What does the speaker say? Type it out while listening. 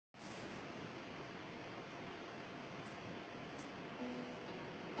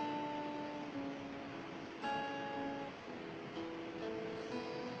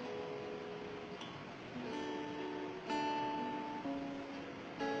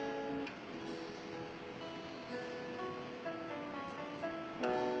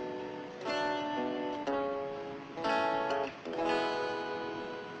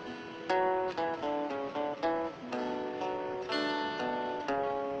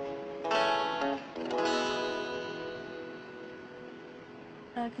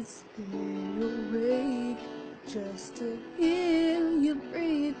could stay awake just to hear you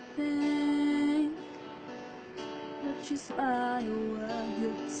breathing. Watch you smile while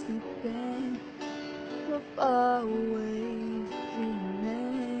you're sleeping. We're far away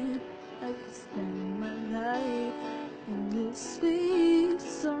dreaming. I could spend my life in this sweet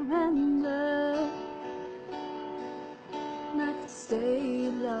surrender. And I could stay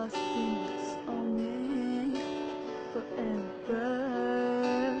lost in this longing forever.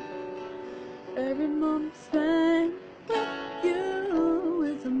 Every moment spent with you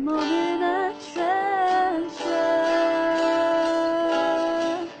is a moment I treasure.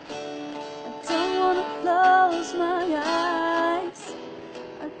 I don't wanna close my eyes,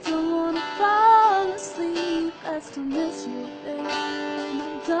 I don't wanna fall asleep. I still miss you, babe, and I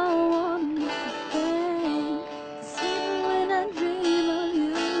don't wanna miss a thing. 'Cause even when I dream of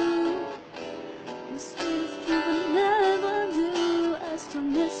you, the sweetest dream I never do. I still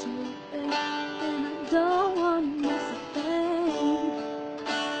miss you, babe, and I don't wanna miss a thing.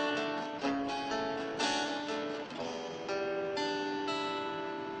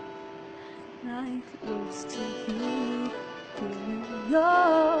 Night close to you, feeling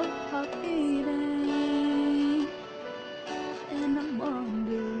your heart beating, and I'm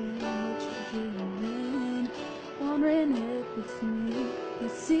wondering what you're dreaming, wondering if it's me you're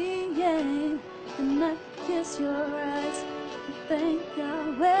seeing. And I kiss your eyes and think God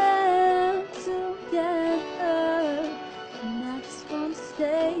we're together, and I just wanna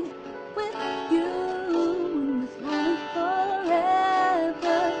stay with you in this moment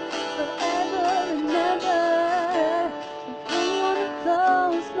forever, forever and ever. I don't wanna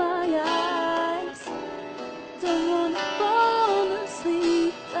close my eyes, don't wanna fall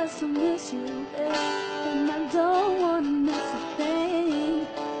asleep. I still miss you, babe, and I don't wanna miss a thing.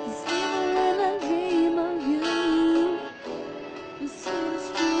 'Cause even when I dream of you, the sweetest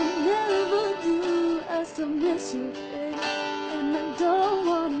dream I never do. I still miss you, babe, and I don't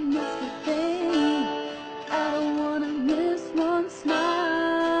wanna miss a thing. I don't wanna miss one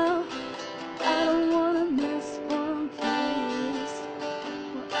smile, I don't wanna miss one kiss.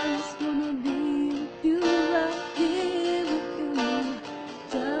 Well, I just wanna be with you, right here with you,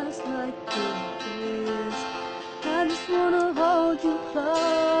 just like this. I just wanna hold you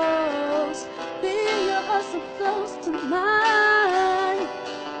close, feel your heart so close to mine,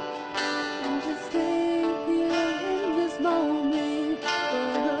 and just stay here in this moment for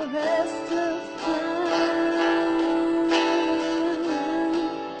the rest of time.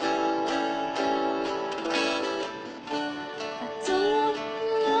 I don't wanna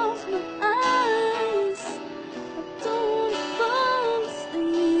close my eyes, I don't wanna fall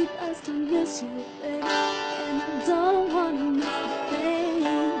asleep. I still miss you, babe, and I don't wanna miss a thing.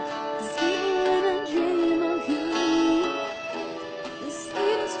 'Cause even when I dream of you, the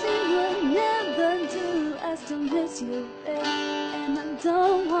sweetest dream will never do. I still miss you, babe, and I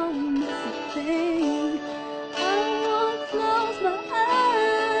don't wanna miss a thing. I don't wanna close my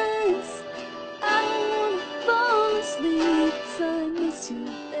eyes, I don't wanna fall asleep. So I miss you,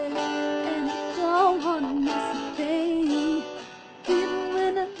 babe, and I don't wanna miss a thing. Even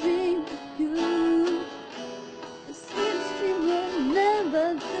when I dream of you, the sweetest dream will never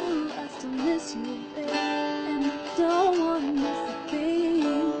do. I still miss you,